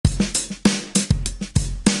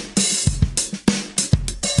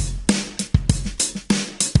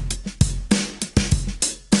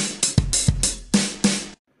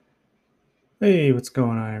Hey, what's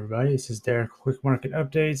going on, everybody? This is Derek, Quick Market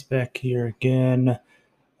Updates, back here again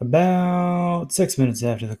about 6 minutes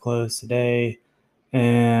after the close today.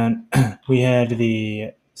 And we had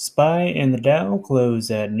the SPY and the Dow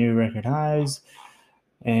close at new record highs,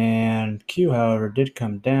 and Q, however, did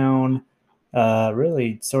come down.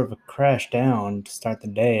 Really sort of a crash down to start the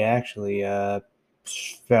day, actually.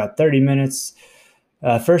 About 30 minutes,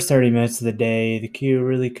 first 30 minutes of the day, the Q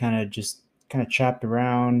really kind of chopped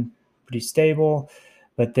around, pretty stable.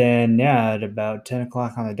 But then, yeah, at about 10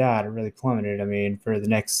 o'clock on the dot, it really plummeted. I mean, for the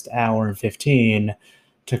next hour and 15,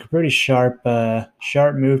 took a pretty sharp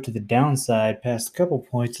move to the downside, past a couple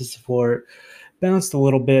points of support, bounced a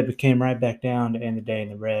little bit, but came right back down to end the day in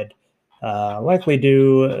the red. Likely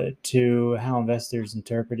due to how investors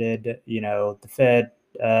interpreted, the Fed,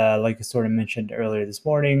 like I sort of mentioned earlier this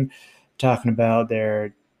morning, talking about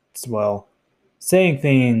well, saying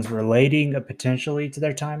things relating potentially to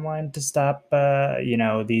their timeline to stop,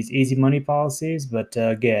 these easy money policies. But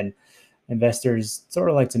again, investors sort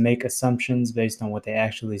of like to make assumptions based on what they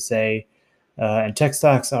actually say. And tech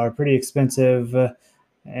stocks are pretty expensive,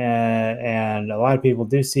 and a lot of people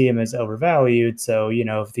do see them as overvalued. So,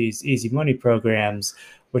 if these easy money programs,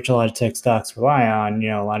 which a lot of tech stocks rely on,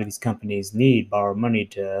 a lot of these companies need borrow money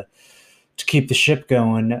to keep the ship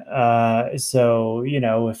going. So,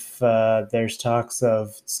 if there's talks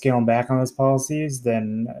of scaling back on those policies,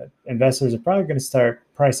 then investors are probably going to start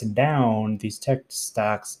pricing down these tech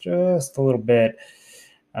stocks just a little bit.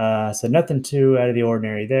 So nothing too out of the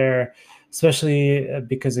ordinary there, especially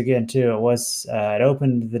because again, too, it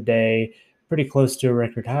opened the day pretty close to a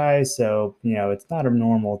record high. So, it's not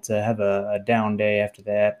abnormal to have a down day after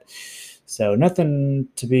that. So nothing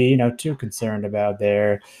to be, too concerned about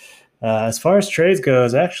there. As far as trades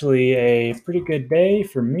goes, actually a pretty good day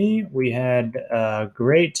for me. We had a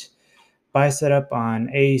great buy setup on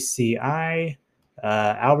ACI,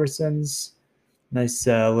 Albertsons, nice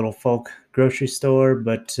little folk grocery store,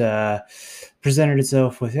 but presented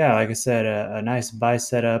itself with, yeah, like I said, a nice buy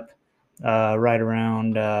setup right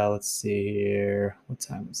around, let's see here, what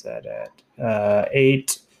time was that at?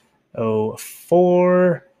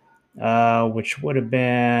 8:04, which would have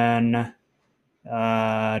been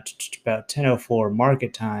about 10:04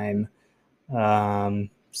 market time.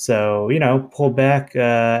 So, pulled back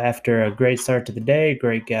after a great start to the day,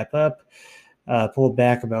 great gap up, pulled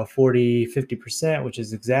back about 40-50%, which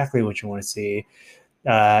is exactly what you want to see.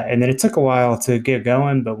 And then it took a while to get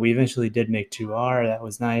going, but we eventually did make 2R. That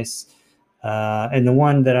was nice. And the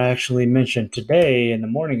one that I actually mentioned today in the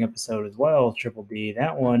morning episode as well, Triple D,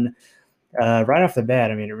 that one, right off the bat,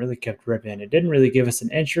 I mean, it really kept ripping. It didn't really give us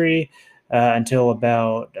an entry until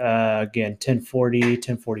about, again, 10:40,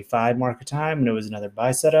 10:45 market time, and it was another buy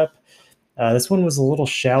setup. This one was a little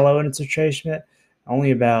shallow in its retracement,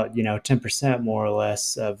 only about 10% more or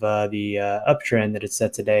less of the uptrend that it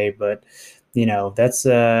set today. But that's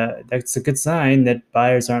a good sign that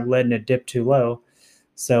buyers aren't letting it dip too low.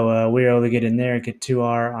 So we were able to get in there and get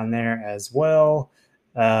 2R on there as well.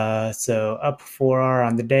 So up 4R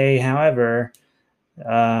on the day. However,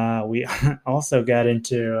 we also got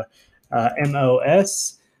into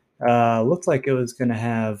MOS. Looked like it was going to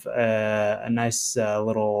have a nice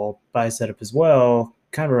little buy setup as well,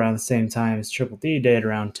 kind of around the same time as Triple D did,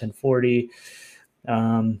 around 10:40.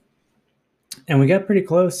 Um, and we got pretty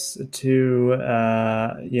close to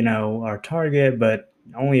our target, but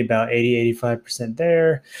only about 80-85%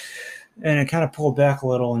 there. And it kind of pulled back a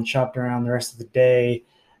little and chopped around the rest of the day.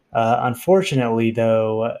 Unfortunately,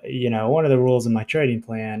 though, one of the rules in my trading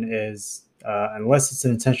plan is unless it's an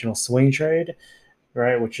intentional swing trade,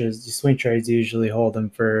 right, which is the swing trades usually hold them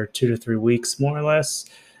for 2 to 3 weeks, more or less.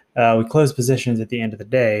 We close positions at the end of the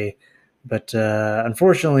day. But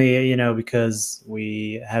unfortunately, because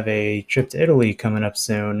we have a trip to Italy coming up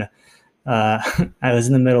soon, I was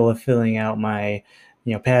in the middle of filling out my,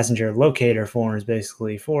 passenger locator forms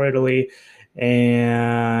basically for Italy,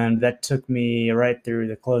 and that took me right through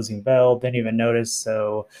the closing bell. Didn't even notice.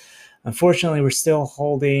 So, unfortunately, we're still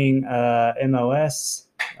holding MOS.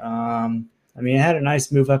 I mean, it had a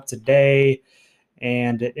nice move up today,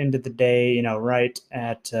 and it ended the day, right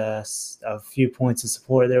at a few points of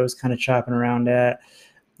support that it was kind of chopping around at.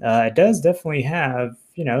 It does definitely have,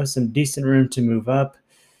 some decent room to move up.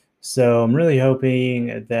 So I'm really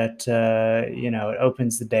hoping that it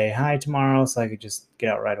opens the day high tomorrow, so I could just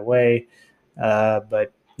get out right away.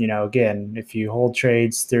 But again, if you hold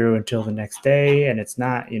trades through until the next day and it's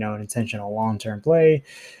not an intentional long-term play,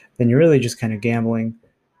 then you're really just kind of gambling.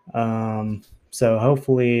 So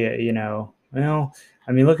hopefully, well,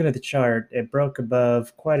 I mean, looking at the chart, it broke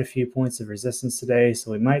above quite a few points of resistance today,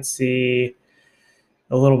 so we might see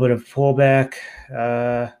a little bit of pullback.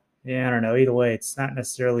 Yeah, I don't know. Either way, it's not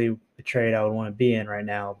necessarily a trade I would want to be in right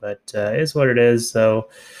now, but it is what it is. So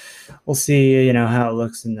we'll see, how it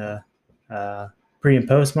looks in the pre and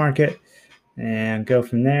post market and go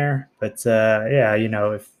from there. But yeah,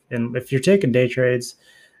 if you're taking day trades,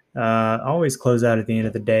 always close out at the end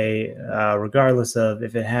of the day, regardless of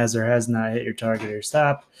if it has or has not hit your target or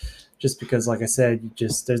stop. Just because, like I said,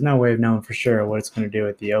 there's no way of knowing for sure what it's going to do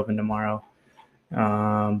at the open tomorrow.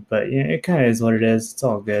 But it kind of is what it is. It's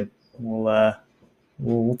all good.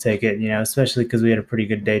 We'll take it, especially because we had a pretty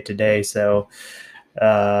good day today. So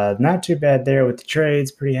not too bad there with the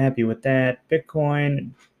trades. Pretty happy with that. Bitcoin,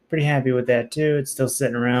 pretty happy with that too. It's still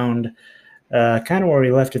sitting around kind of where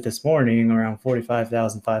we left it this morning, around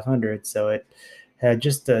 45,500. So it had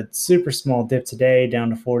just a super small dip today, down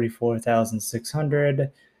to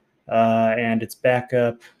 44,600, and it's back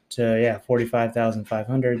up to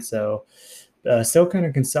 45,500. So still kind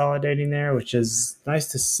of consolidating there, which is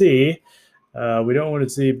nice to see. We don't want to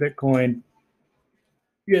see Bitcoin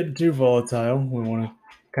get too volatile. We want to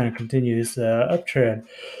kind of continue this uptrend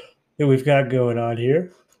that we've got going on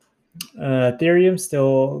here. Ethereum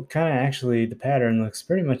still kind of actually the pattern looks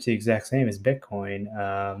pretty much the exact same as Bitcoin.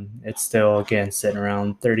 It's still again sitting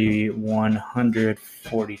around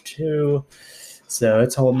 3,142, so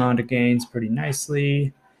it's holding on to gains pretty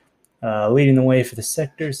nicely. Leading the way for the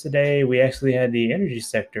sectors today, we actually had the energy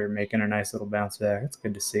sector making a nice little bounce back. That's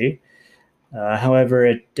good to see. However,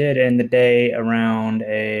 it did end the day around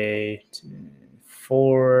about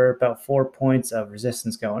 4 points of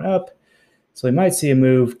resistance going up. So we might see a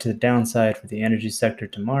move to the downside for the energy sector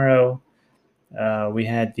tomorrow. We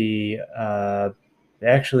had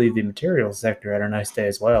actually the materials sector had a nice day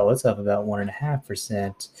as well. It's up about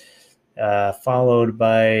 1.5%, followed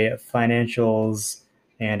by financials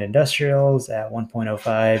and industrials at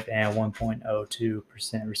 1.05 and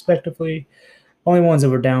 1.02% respectively. Only ones that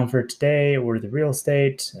were down for today were the real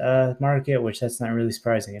estate market, which that's not really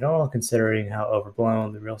surprising at all, considering how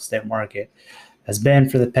overblown the real estate market has been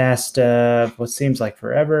for the past what seems like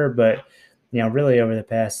forever, but really over the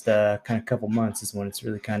past kind of couple months is when it's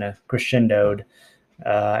really kind of crescendoed.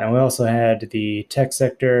 And we also had the tech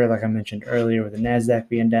sector, like I mentioned earlier, with the Nasdaq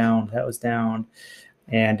being down, that was down,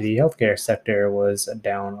 and the healthcare sector was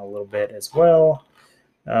down a little bit as well.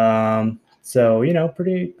 So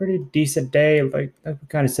pretty decent day. Like we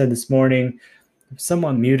kind of said this morning,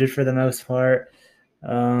 somewhat muted for the most part.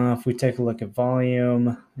 If we take a look at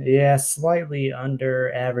volume, slightly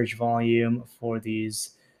under average volume for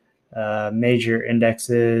these major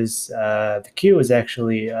indexes. The Q is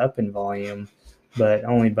actually up in volume, but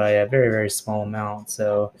only by a very, very small amount.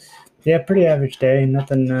 So, pretty average day.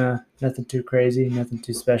 Nothing too crazy, nothing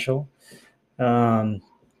too special.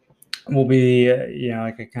 We'll be,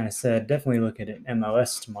 like I kind of said, definitely looking at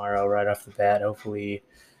MOS tomorrow right off the bat. Hopefully,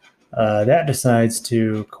 that decides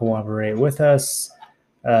to cooperate with us.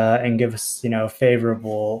 And give us, a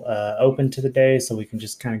favorable open to the day so we can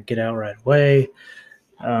just kind of get out right away.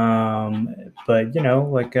 But,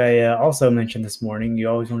 like I also mentioned this morning, you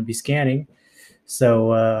always want to be scanning. So,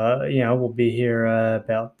 we'll be here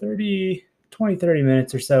about 30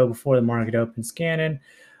 minutes or so before the market opens scanning,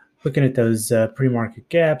 looking at those pre-market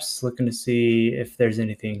gaps, looking to see if there's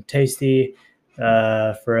anything tasty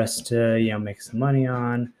for us to, make some money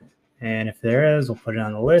on. And if there is, we'll put it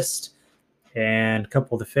on the list. And a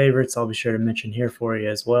couple of the favorites I'll be sure to mention here for you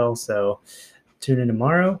as well. So tune in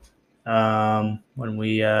tomorrow when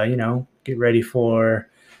we, get ready for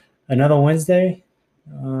another Wednesday.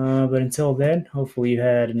 But until then, hopefully you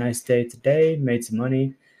had a nice day today, made some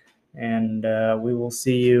money, and we will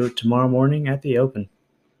see you tomorrow morning at the open.